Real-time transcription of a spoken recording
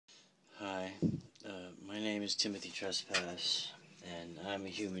My name is Timothy Trespass, and I'm a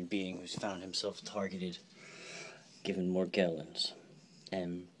human being who's found himself targeted, given morgellons.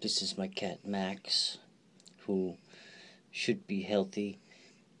 And this is my cat, Max, who should be healthy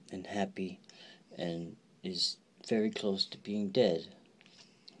and happy, and is very close to being dead.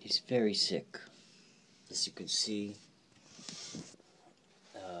 He's very sick, as you can see.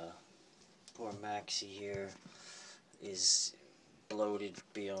 Poor Maxie here is bloated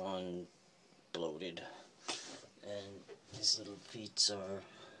beyond bloated, and his little feet are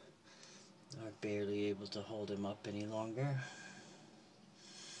barely able to hold him up any longer.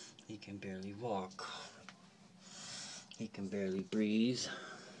 He can barely walk. He can barely breathe.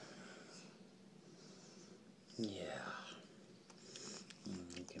 Yeah.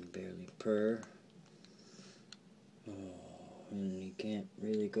 He can barely purr. Oh, and he can't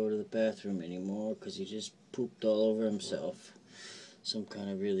really go to the bathroom anymore because he just pooped all over himself. Some kind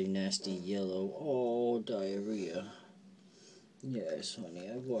of really nasty yellow, diarrhea. Yes, honey,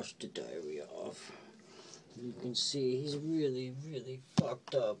 I washed the diarrhea off. You can see he's really, really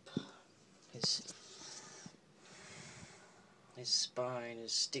fucked up. His spine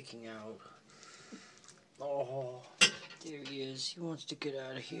is sticking out. Oh, there he is. He wants to get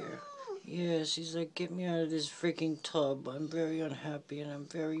out of here. Yes, he's like, get me out of this freaking tub. I'm very unhappy and I'm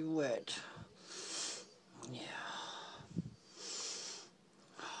very wet. Yeah.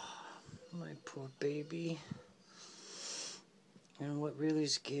 My poor baby. And what really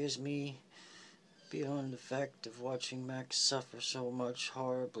scares me, beyond the fact of watching Max suffer so much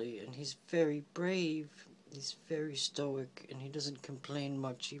horribly, and he's very brave, he's very stoic, and he doesn't complain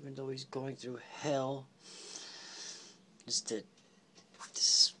much even though he's going through hell, is that this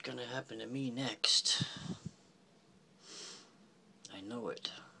is gonna happen to me next. I know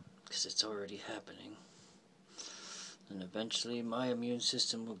it, because it's already happening. And eventually my immune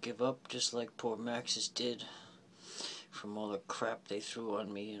system will give up, just like poor Max's did, from all the crap they threw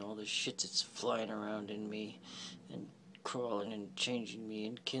on me and all the shit that's flying around in me and crawling and changing me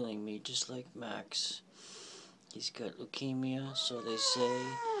and killing me, just like Max. He's got leukemia, so they say.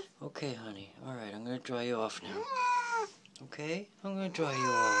 Okay, honey, alright, I'm gonna dry you off now. Okay? I'm gonna dry you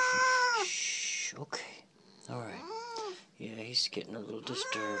off. Shh, okay. Alright. Yeah, he's getting a little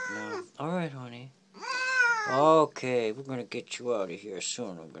disturbed now. Alright, honey. Okay, we're gonna get you out of here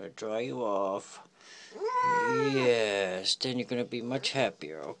soon. I'm gonna dry you off. Yes, then you're gonna be much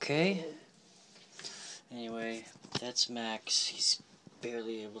happier, okay? Anyway, that's Max. He's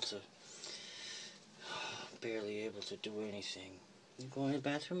barely able to do anything. You going to the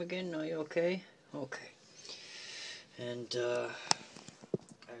bathroom again? Are you okay? Okay. And I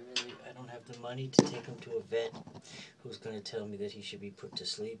don't have the money to take him to a vet who's going to tell me that he should be put to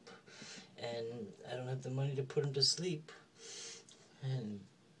sleep. And I don't have the money to put him to sleep. And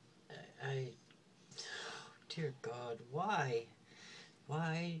dear God, why?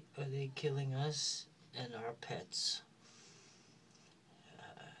 Why are they killing us and our pets?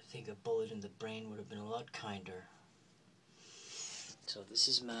 I think a bullet in the brain would have been a lot kinder. So this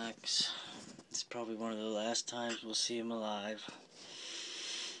is Max. It's probably one of the last times we'll see him alive.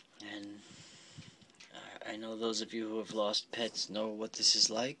 And I know those of you who have lost pets know what this is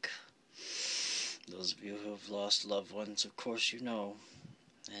like. Those of you who have lost loved ones, of course you know.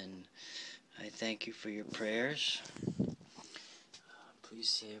 And I thank you for your prayers. Please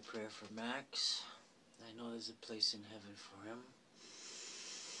say a prayer for Max. I know there's a place in heaven for him.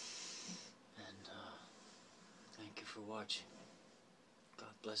 And thank you for watching.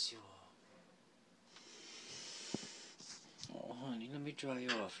 God bless you all. Oh, honey, let me dry you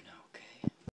off now.